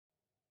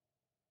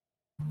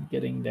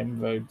getting them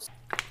votes.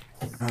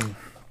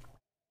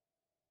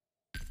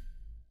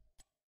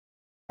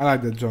 I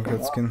like that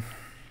Junkrat skin.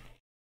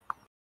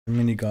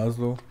 Mini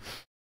Gazlo.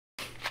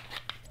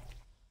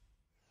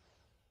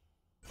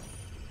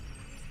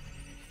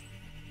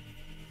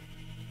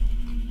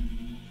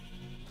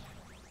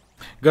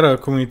 Got a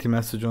community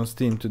message on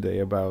Steam today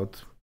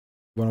about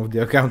one of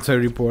the accounts I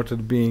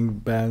reported being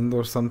banned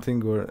or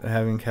something, or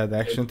having had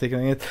action taken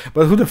on it.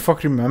 But who the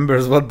fuck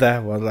remembers what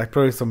that was? Like,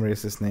 probably some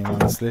racist name,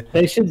 honestly.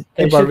 They should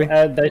Hey, Barbie.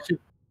 add.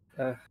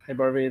 Hey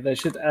Barbie. They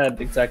should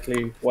add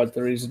exactly what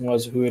the reason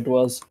was, who it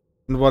was,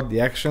 And what the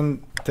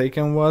action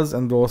taken was,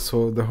 and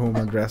also the home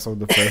address of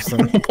the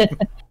person.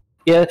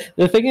 Yeah,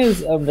 the thing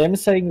is, them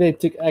saying they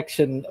took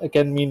action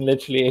can mean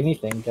literally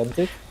anything, can't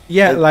it?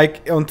 Yeah,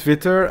 like on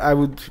Twitter, I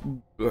would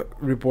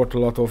report a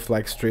lot of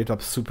like straight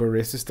up super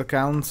racist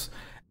accounts,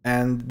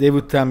 and they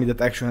would tell me that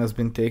action has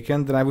been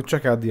taken. Then I would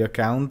check out the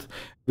account,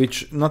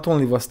 which not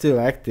only was still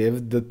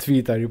active, the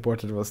tweet I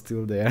reported was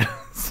still there.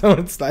 So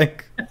it's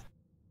like.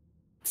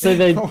 So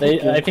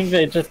I think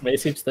they just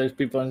message those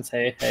people and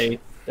say, "Hey,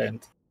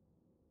 don't,"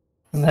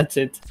 and that's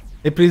it.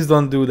 Hey, please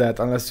don't do that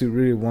unless you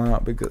really wanna,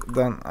 because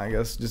then I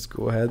guess just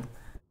go ahead.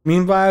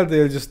 Meanwhile,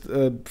 they'll just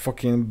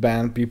fucking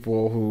ban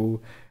people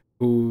who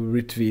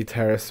retweet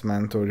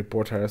harassment or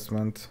report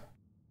harassment.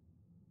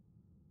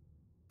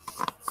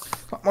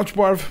 Not much,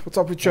 Barv. What's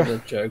up with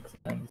you? Joke.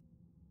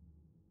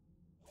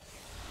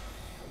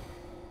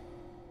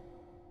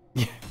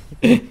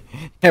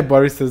 Yeah,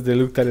 Boris says they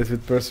looked at it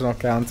with personal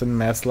accounts and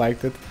Mass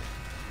liked it.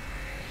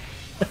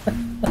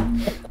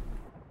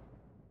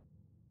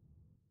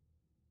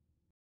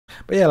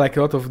 But yeah, like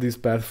a lot of these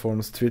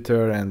platforms,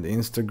 Twitter and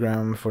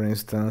Instagram, for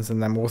instance,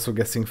 and I'm also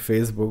guessing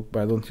Facebook,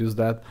 but I don't use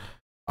that,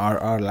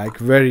 are like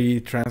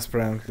very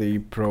transparently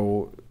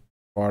pro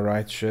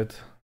far-right shit.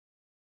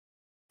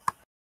 I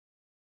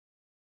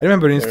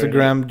remember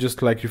Instagram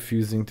just like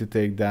refusing to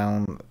take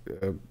down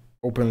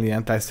openly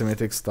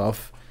anti-Semitic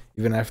stuff.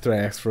 Even after I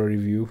asked for a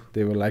review,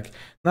 they were like,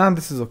 "Nah,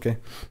 this is okay."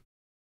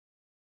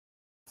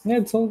 Yeah,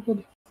 it's all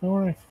good. Don't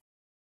worry.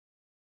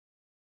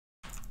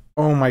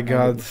 Oh my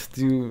god,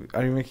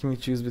 are you making me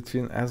choose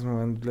between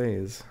Asmo and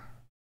Blaze?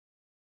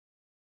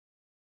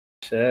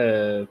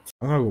 Shit.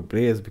 I'm gonna go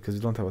Blaze because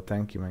you don't have a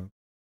tanky, man.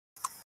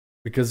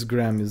 Because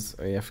Graham is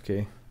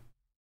AFK.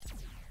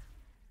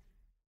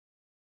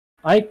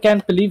 I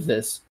can't believe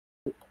this.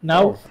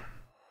 Now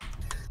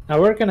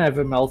we're gonna have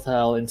a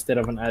Melthal instead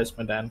of an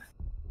Asmodan.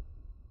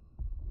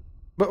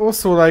 But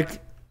also,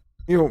 like,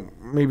 you know,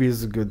 maybe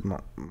it's a good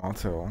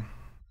Maltail.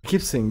 I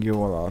keep saying you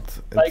a lot.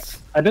 Like,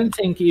 I don't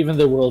think even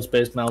the world's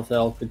best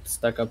Melthal could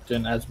stack up to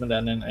an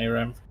Asmodan in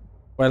ARAM.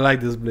 Well, I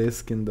like this Blaze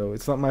skin though.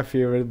 It's not my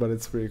favorite, but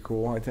it's pretty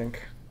cool, I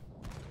think.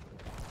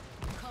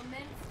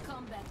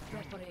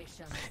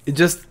 It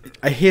just,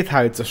 I hate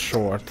how it's a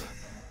short.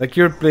 Like,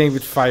 you're playing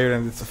with fire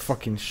and it's a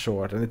fucking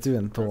short, and it's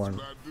even torn.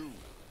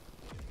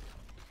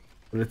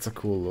 But it's a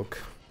cool look.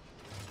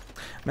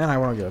 Man, I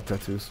wanna get a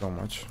tattoo so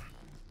much.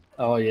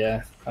 Oh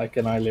yeah, I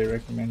can highly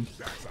recommend.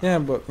 Yeah,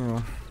 but you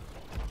know,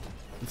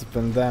 it's a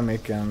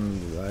pandemic,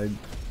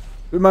 and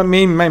my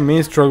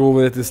main struggle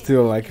with it is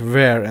still like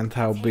where and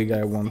how big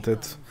I want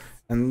it,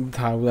 and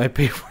how will I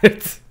pay for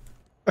it.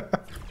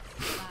 But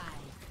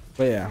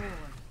yeah.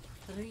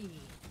 4, 3,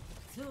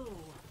 2,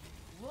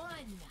 1.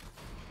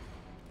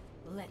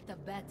 Let the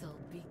battle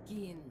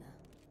begin.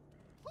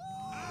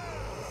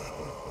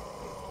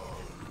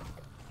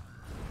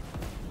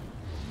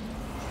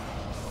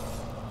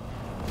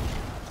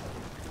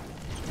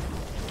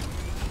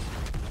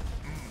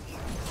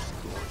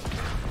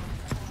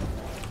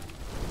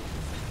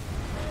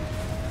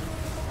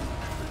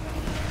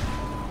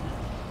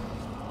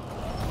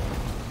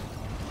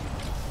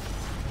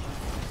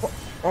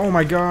 Oh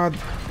my god!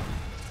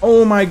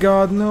 Oh my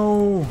god,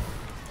 no!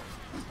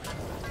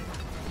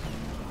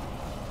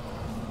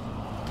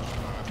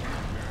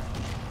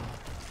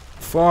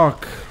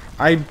 Fuck!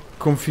 I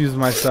confused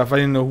myself. I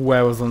didn't know who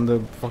I was on the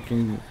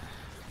fucking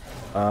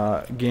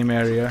game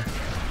area.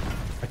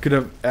 I could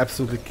have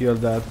absolutely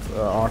killed that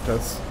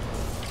Arthas.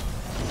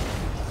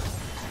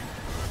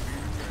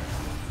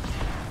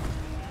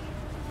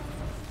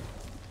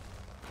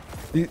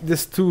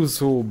 This 2's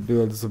whole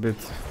build is a bit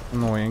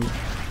annoying.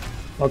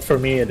 Not for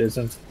me, it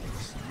isn't.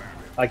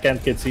 I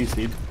can't get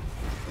CC'd.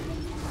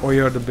 Oh,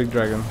 you're the big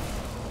dragon.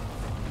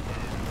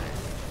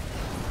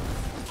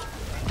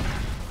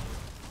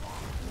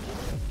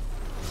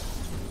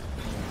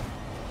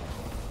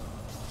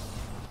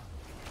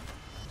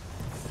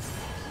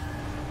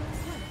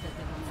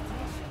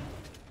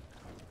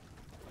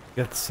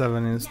 Get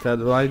 7 instead.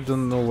 Well, I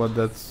don't know what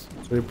that's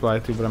reply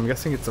to, but I'm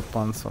guessing it's a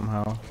pun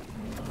somehow.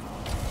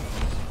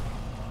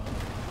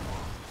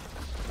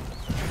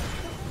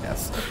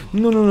 Yes.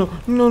 No, no, no,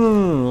 no, no,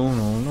 no, no,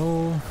 no,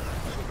 no.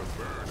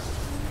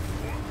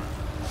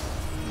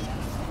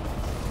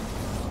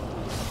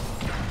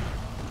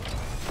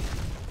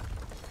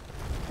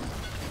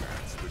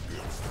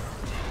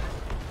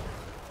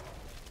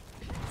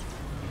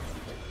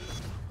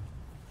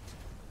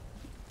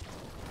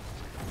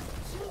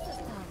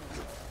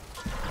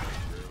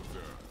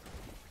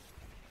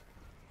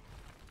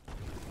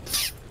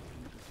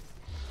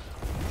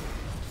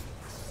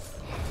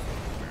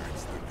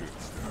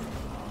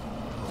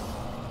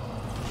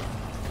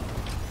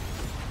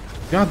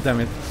 God damn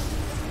it.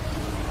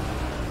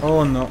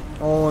 Oh no.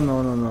 Oh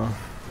no no no.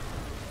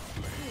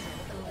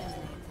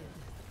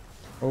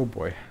 Oh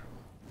boy.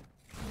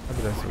 How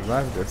did I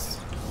survive this?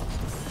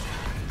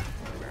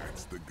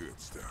 That's the good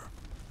stuff.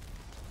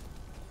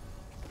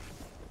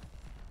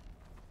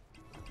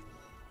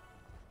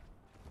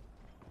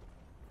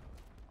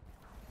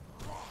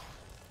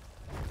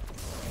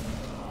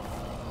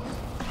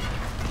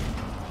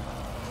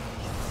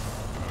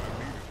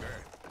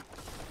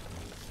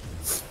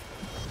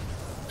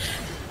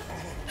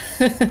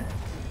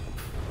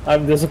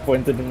 I'm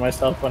disappointed in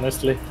myself,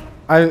 honestly.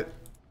 I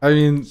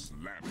mean,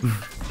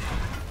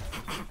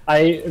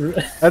 I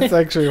that's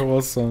actually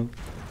awesome.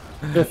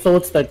 the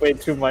thoughts that went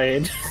through my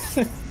head.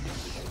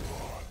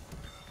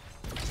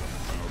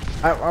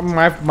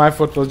 My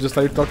thought was just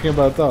like talking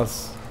about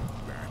us.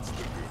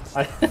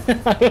 I,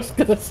 I was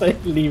gonna say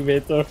leave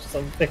it or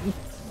something.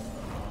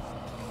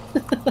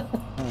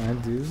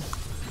 Alright, dude.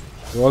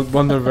 You all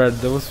wonder where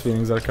those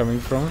feelings are coming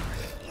from.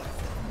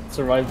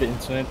 Survive the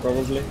internet,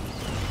 probably.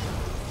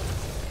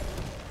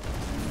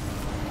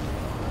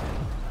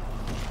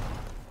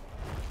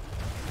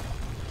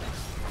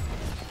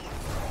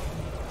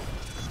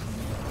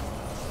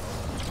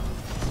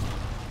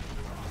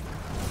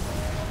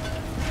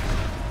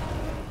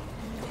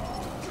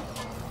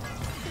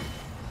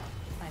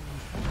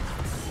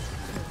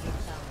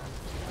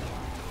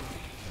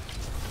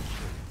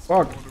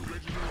 Fuck.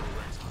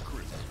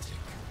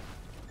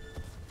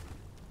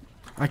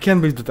 I can't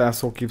believe that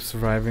asshole keeps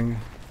surviving.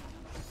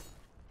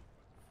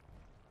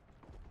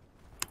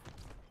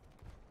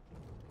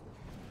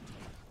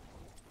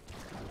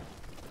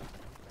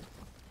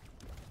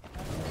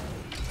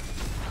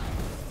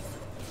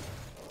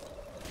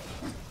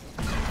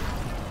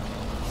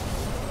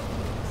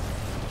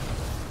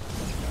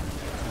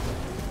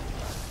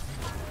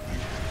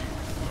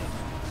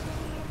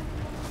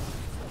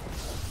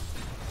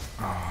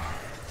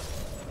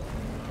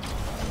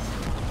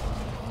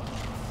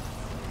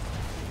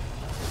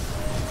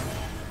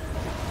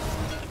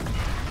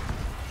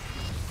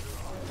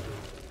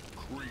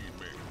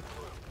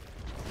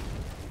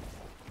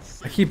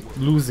 I keep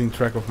losing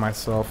track of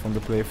myself on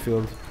the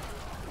playfield.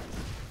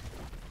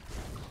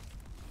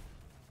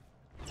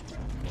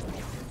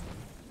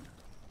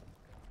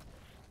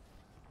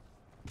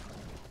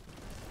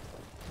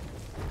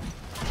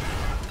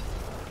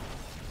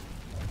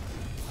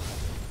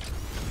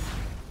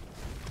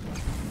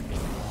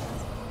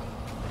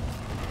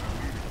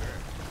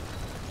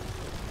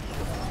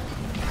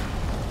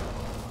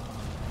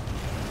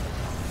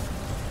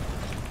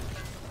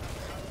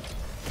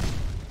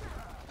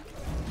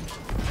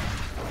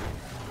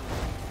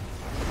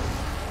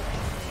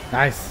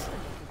 Nice.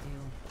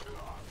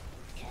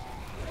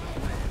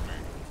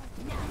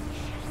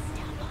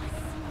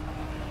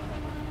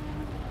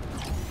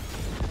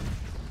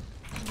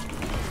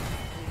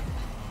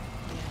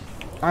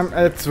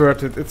 It's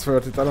worth it, it's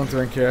worth it, I don't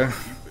even care.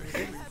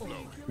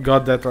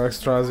 Got that or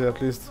extras at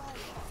least.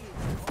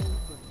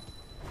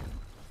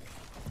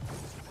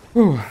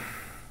 Whew.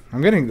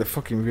 I'm getting the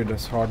fucking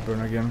weirdest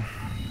heartburn again.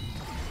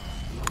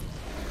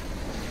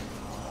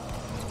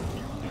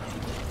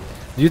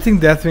 Do you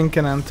think Deathwing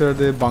can enter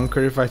the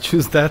bunker if I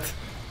choose that?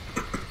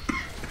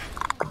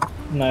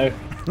 No.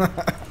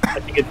 I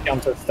think it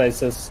counts as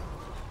stasis.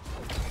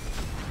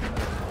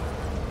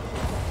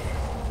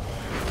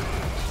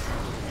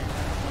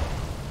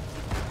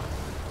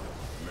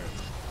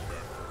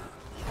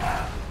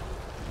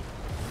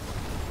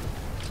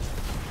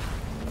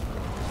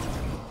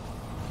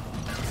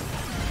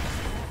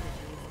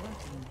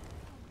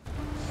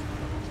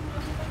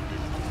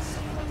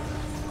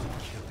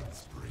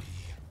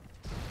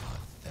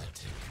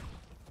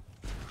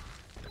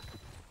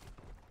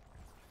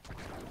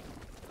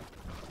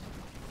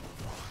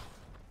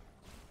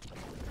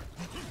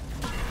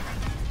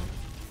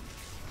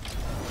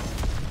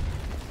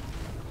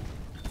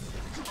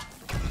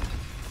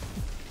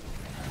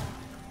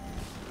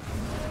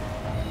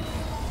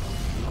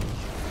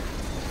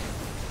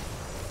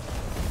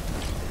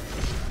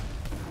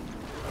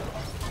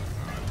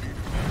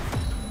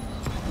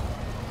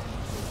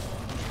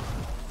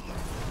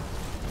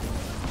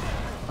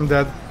 I'm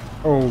dead.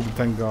 Oh,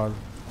 thank God.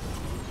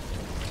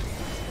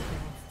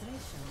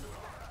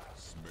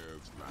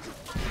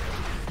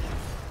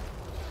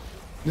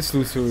 This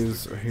Lucio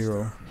is a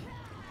hero.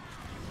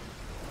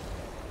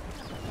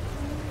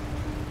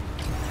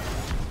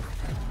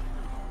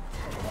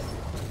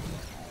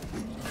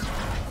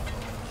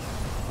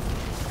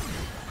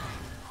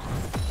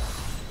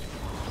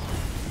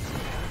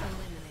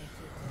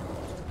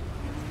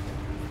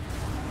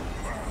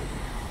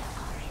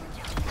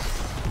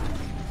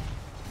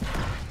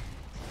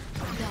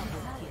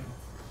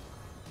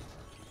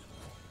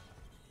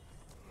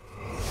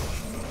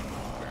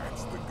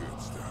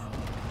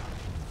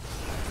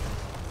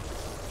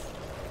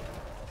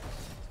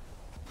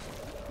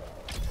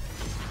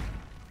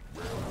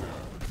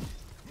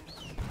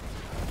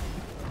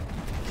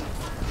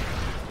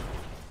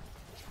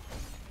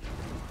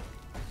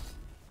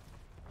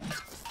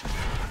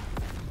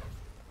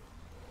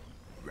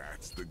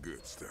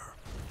 Good stuff.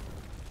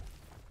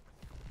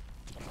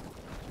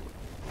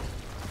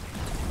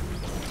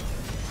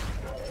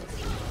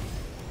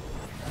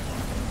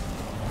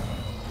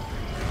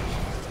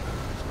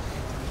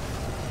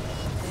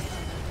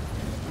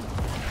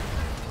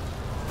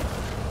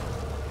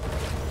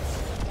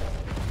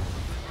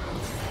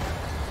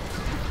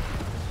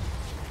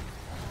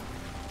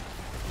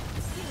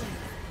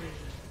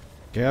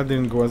 Okay, I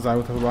didn't go as I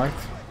would have liked.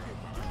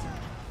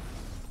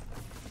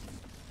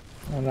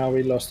 And now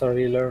we lost our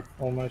healer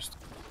almost.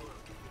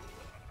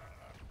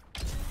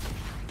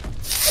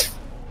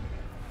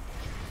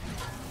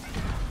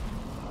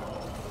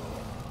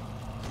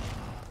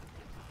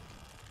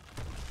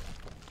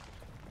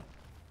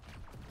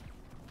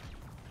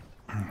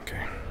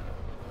 Okay.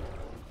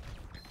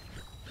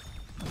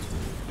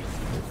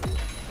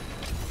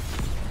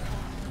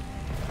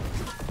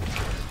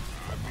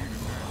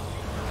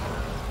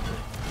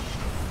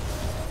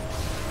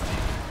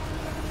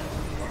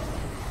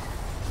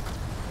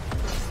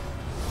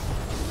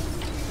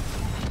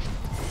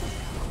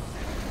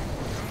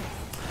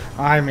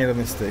 I made a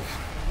mistake.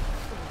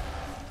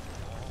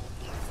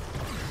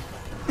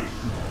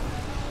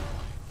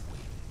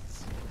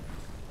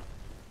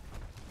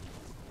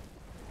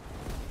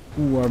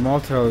 Ooh, our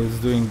Maltel is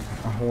doing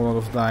a whole lot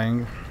of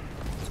dying.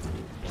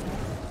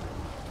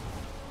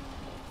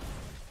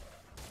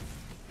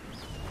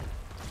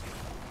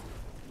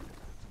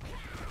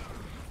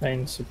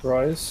 Main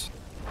surprise.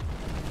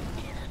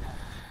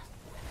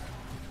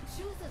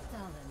 Choose a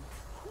talent.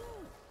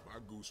 My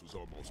goose was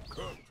almost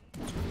cooked.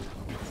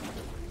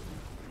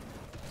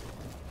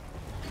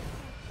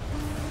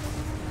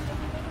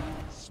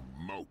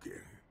 Smoking.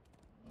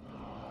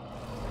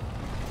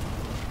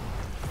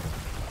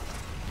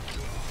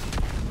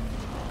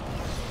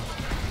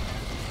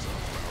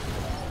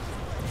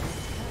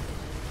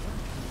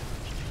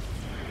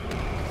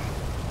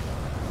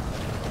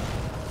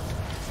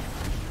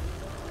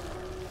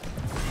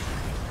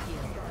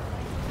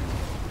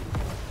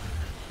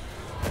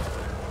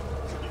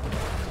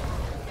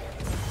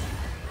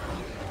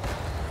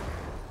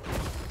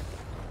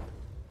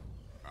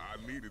 I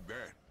needed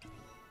that.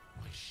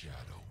 My shadow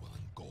will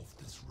engulf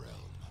this realm.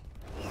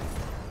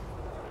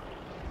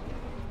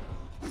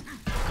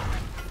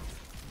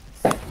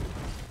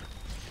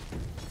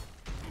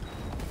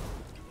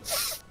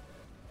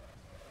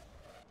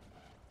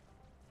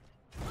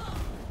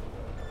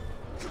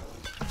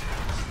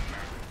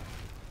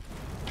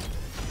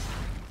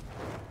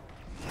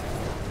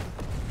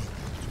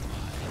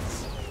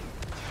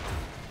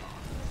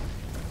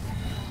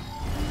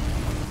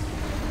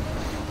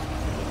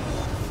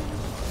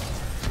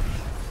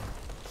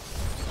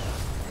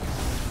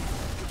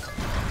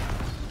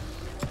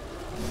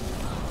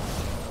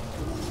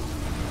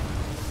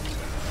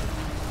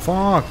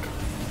 Fuck!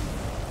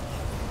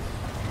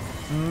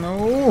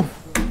 No!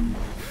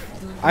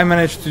 I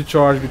managed to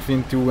charge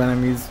between two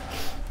enemies.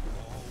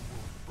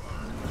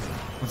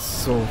 It's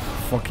so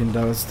fucking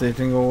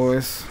devastating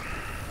always.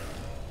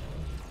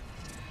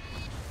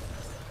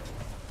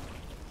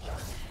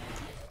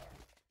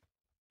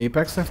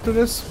 Apex after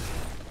this?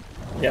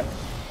 Yeah.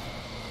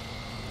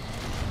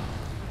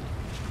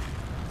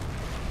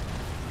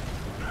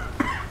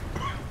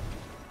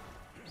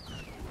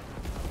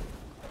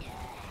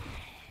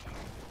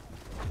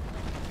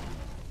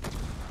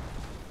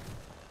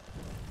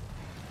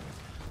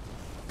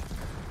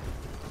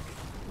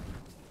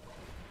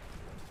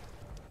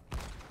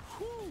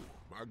 Whew,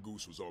 my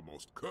goose was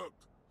almost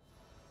cooked.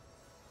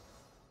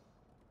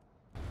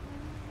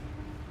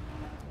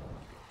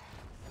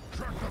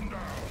 Track them down.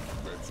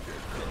 Let's get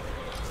cooked.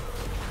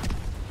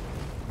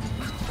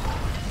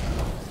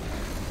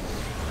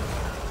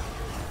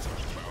 It's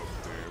about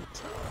damn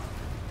time.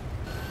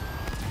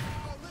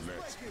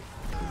 Let's get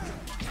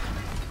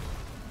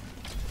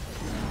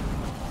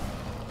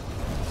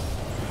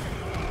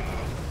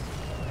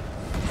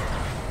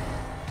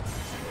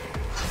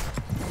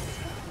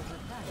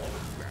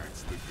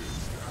That's the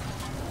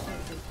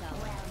good stuff.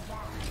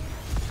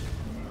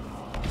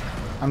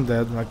 I'm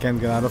dead. I can't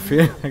get out of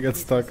here. I get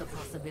stuck. It's a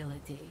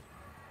possibility.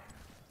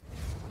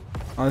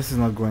 Oh, this is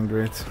not going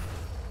great.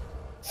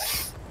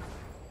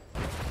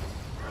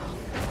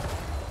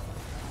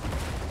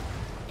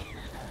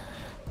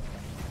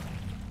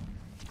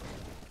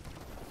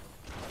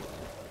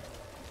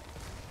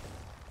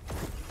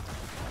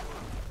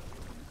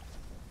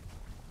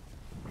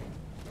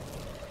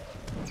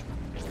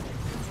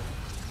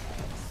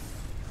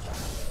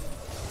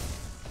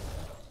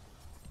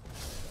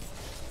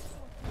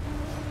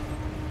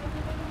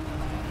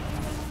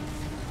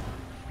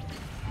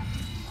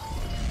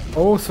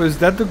 Oh, so is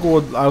that the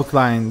gold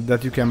outline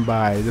that you can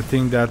buy? The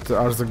thing that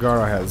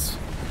Arzagara has?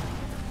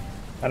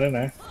 I don't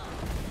know.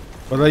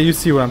 But you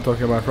see what I'm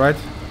talking about, right?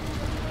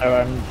 Oh,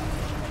 I'm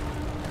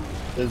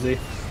busy.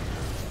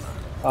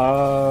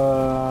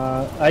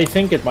 I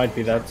think it might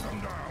be that.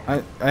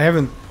 I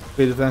haven't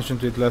paid attention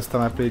to it last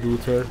time I played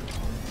Uther.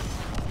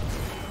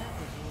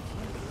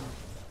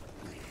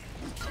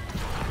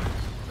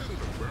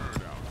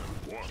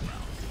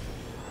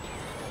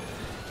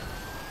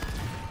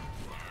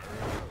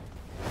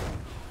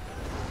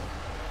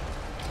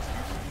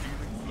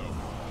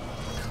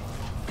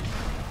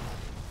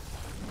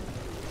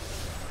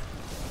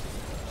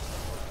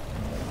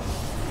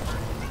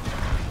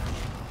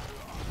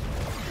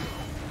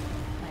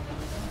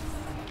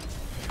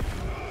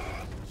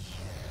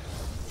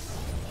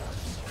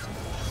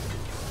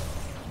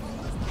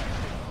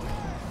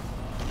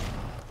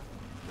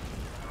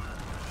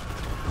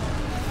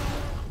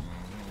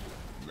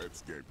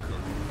 Let's get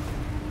cooking.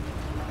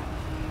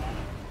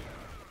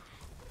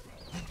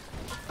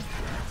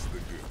 That's the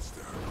good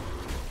stuff.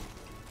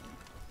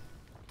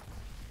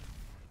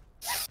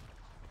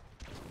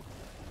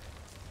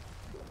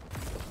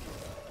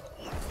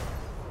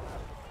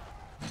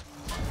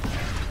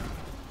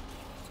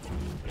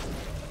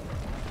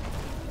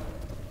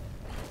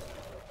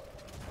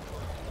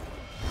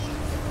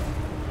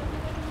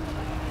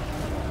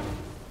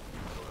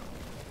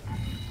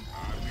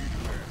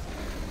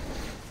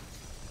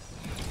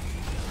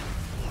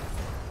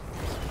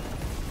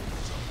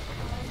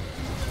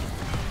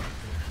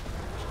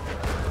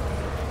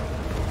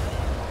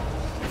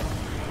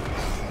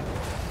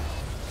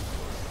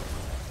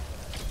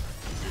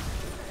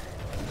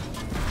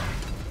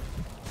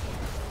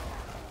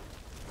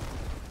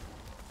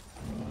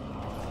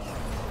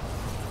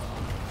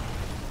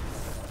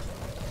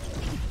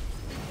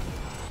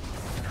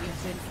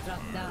 You've been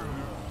struck down.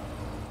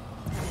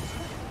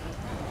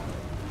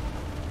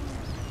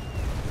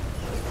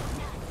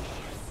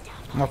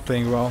 Not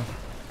playing well.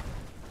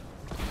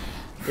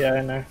 Yeah,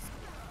 I know.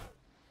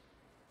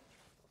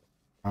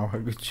 Oh, how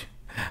could you?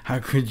 How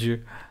could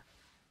you?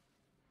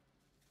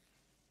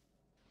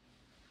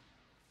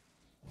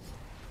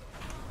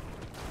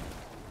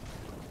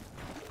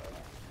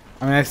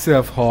 I mean, I still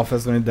have half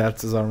as many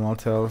deaths as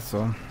Armaltel,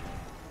 so...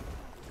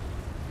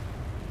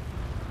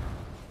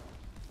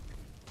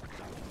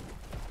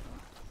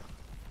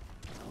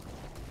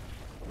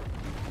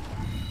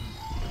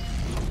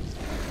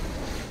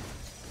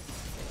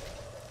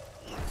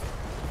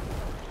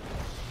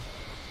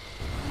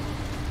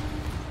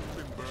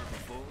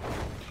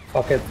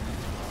 Fuck it.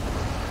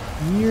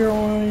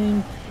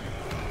 Yoink.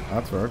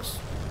 That works.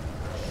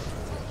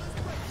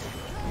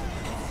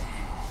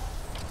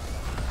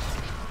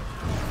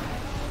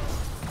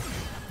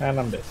 And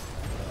I'm dead.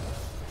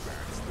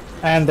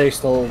 And they're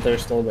still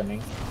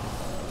winning.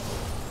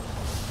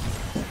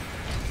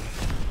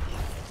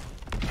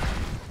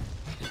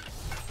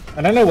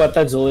 I don't know what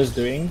that Zul is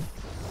doing,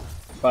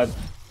 but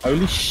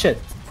holy shit.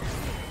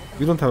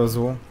 We don't have a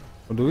Zul.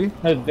 Or do we?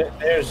 No,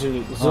 there's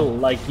Zul. Oh,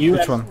 Like you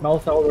which and one?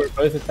 Malthal were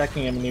both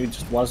attacking him and he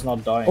just was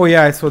not dying. Oh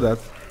yeah, I saw that.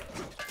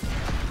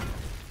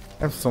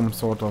 I have some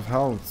sort of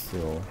health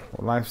still.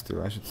 Or life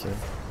still, I should say.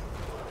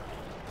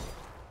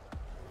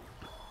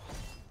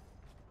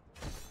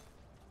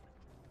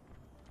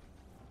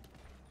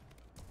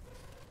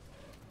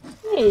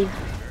 Hey,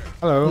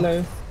 Hello.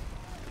 Hello.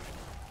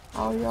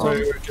 how y'all?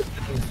 Sorry, we're just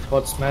in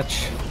What's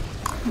match.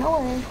 No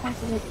worries,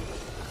 how's it?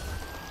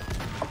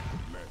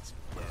 Let's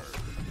burn.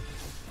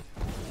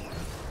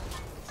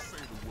 Say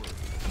the word.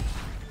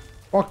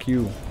 Fuck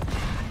you.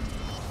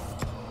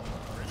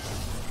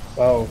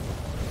 Wow.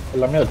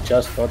 Lamia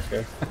just got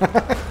here.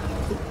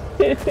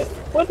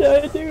 What did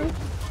I do?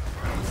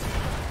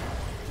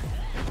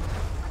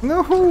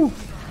 No.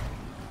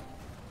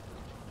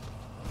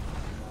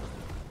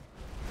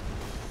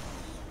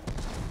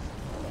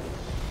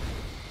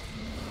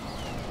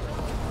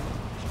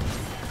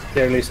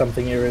 Clearly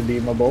something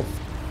irredeemable.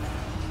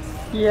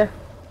 Yeah.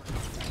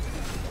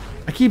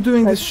 I keep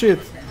doing this shit.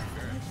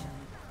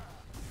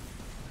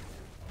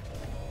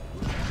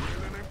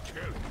 Killing and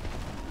killing.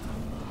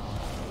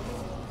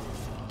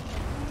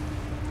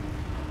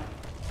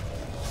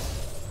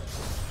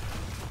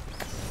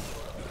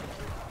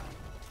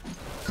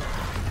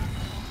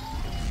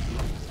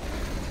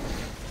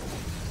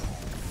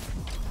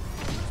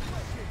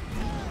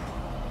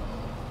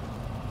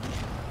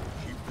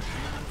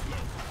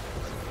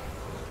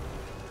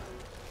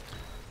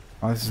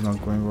 Oh, this is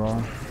not going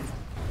well.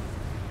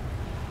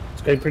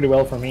 It's going pretty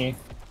well for me.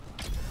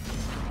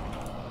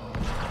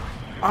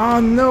 Ah,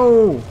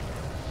 no!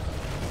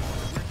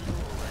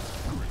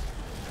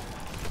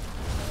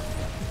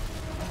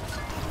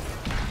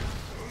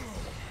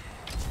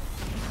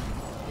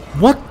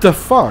 What the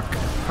fuck?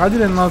 How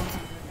did I not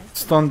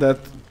stun that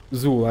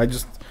Zul? I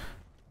just...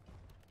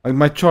 Like,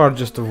 my charge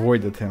just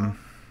avoided him.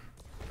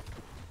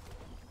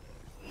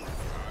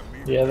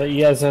 Yeah, he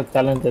has a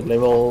talent at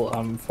level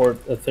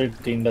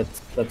 13 that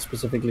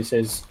specifically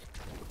says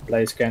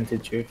Blaze can't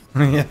hit you.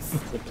 Yes.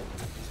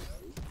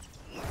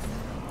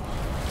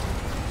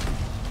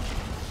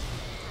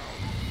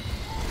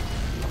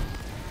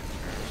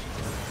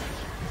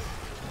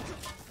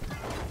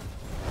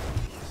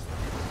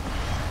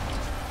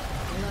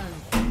 Learn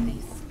from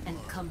this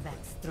and come back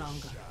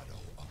stronger.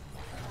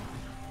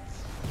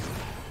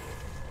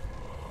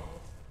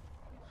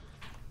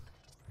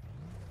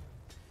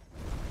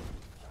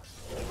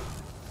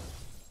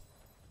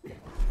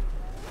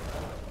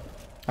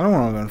 I don't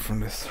want to learn from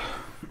this.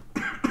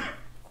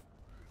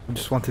 I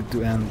just want it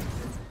to end.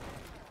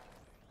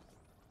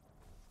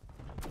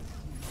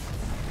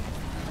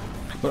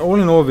 But all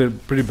in all, we're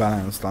pretty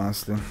balanced,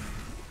 honestly.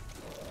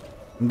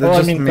 And that Well, I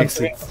just mean, makes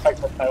considering it... the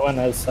fact that Taiwan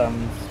has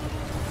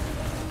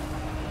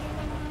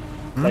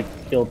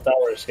like kill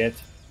towers yet.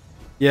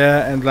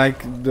 Yeah, and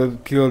like the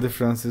kill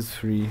difference is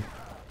 3.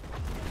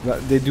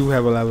 But they do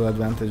have a level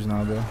advantage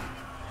now, though.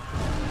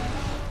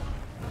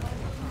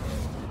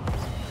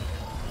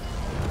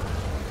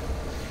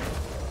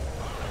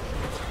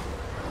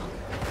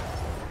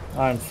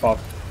 I'm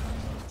fucked.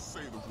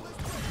 Say the word.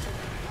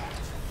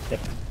 Yep.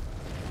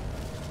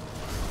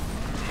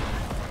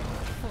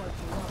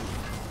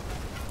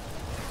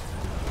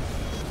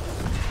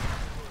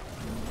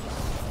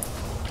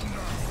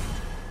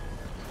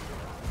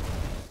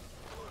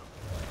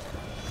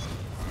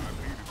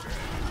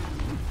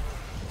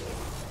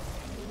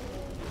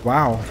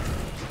 Wow.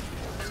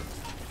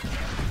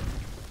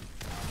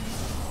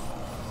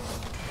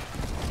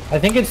 I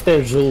think it's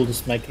their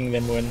Jules making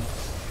them win.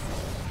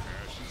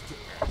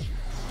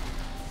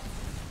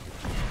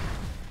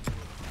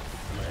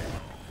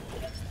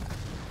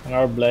 And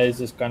our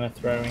Blaze is kind of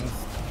throwing.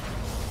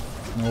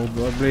 No,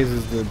 Blood Blaze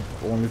is the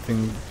only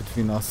thing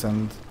between us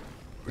and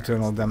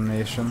Eternal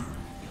Damnation.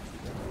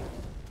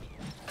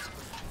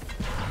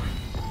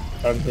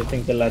 Or do you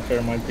think the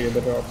latter might be a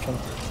better option?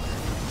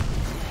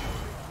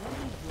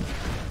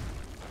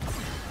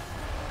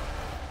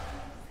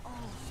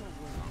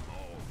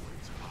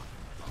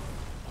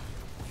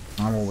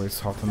 I'm always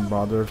hot and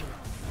bothered.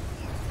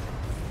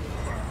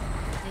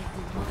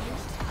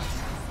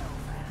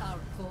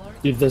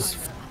 Give this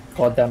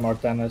goddamn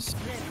Artanis.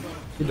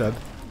 He dead.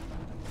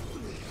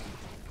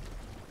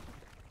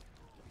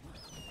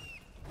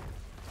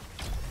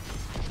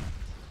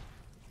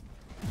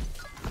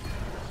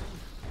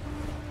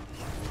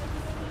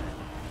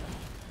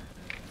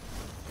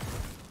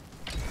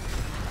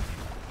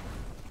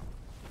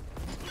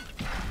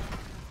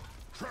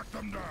 Track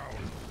them down.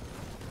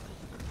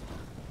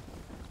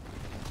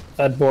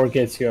 That boar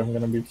gets here, I'm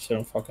gonna be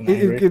so fucking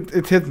angry.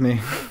 It hit me.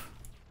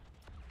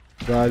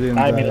 But I didn't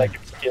I die. mean, like,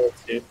 it kills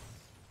you.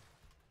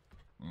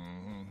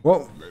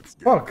 Well, Let's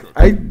get fuck. cooking.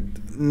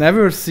 I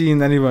never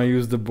seen anyone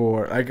use the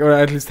boar. Like, or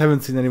at least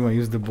haven't seen anyone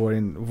use the boar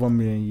in 1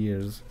 million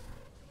years.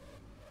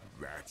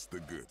 That's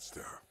the good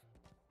stuff.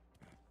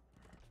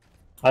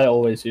 I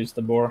always use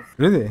the boar.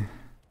 Really?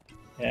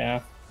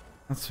 Yeah.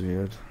 That's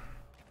weird.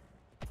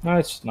 No,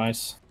 it's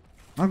nice.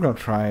 I'm gonna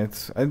try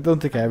it. I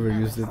don't think I ever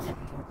used it.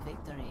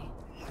 Victory.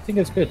 I think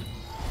it's good.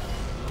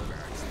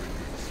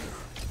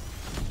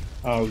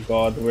 Oh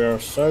god, we are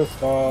so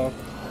far.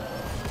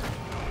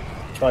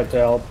 Try to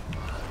help.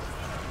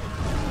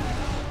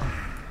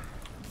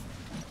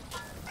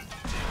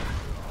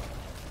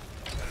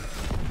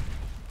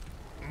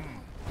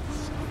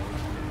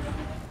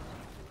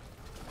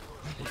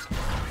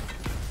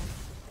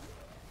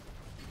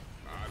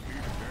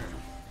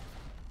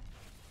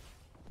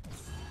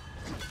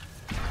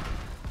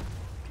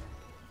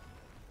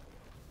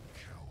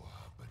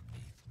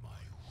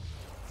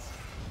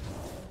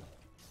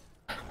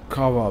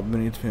 Cover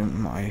beneath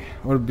my...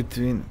 Or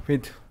between...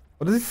 Wait.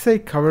 What does it say?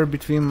 Cover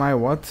between my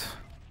what?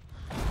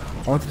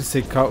 I wanted to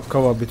say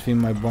cover between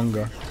my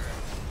bonga.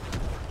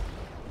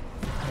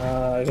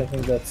 I don't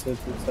think that's it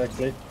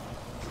exactly.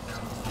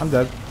 I'm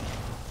dead.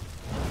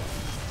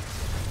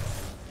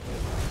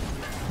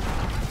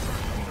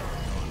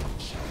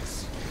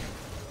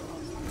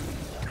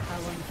 How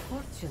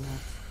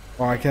unfortunate.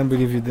 Oh, I can't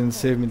believe you didn't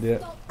save me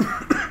there.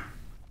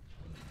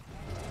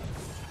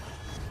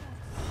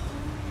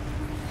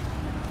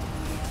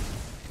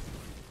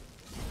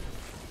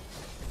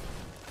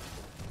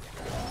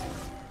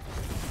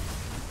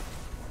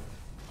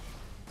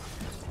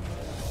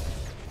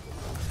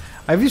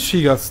 I wish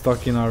she got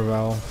stuck in our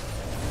well.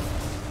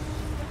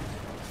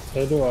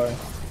 So do I.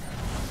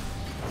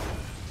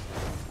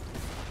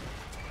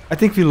 I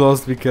think we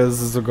lost because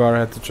Zogar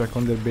had to check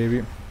on their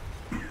baby.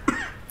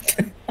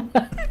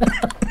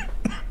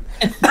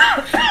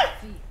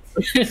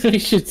 We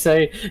should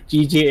say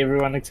GG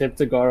everyone except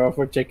Zagara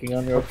for checking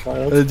on your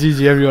child.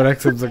 GG everyone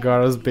except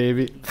Zagara's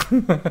baby.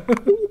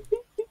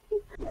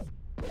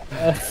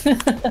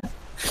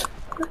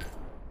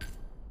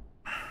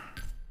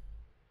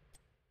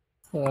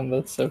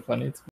 That's so funny.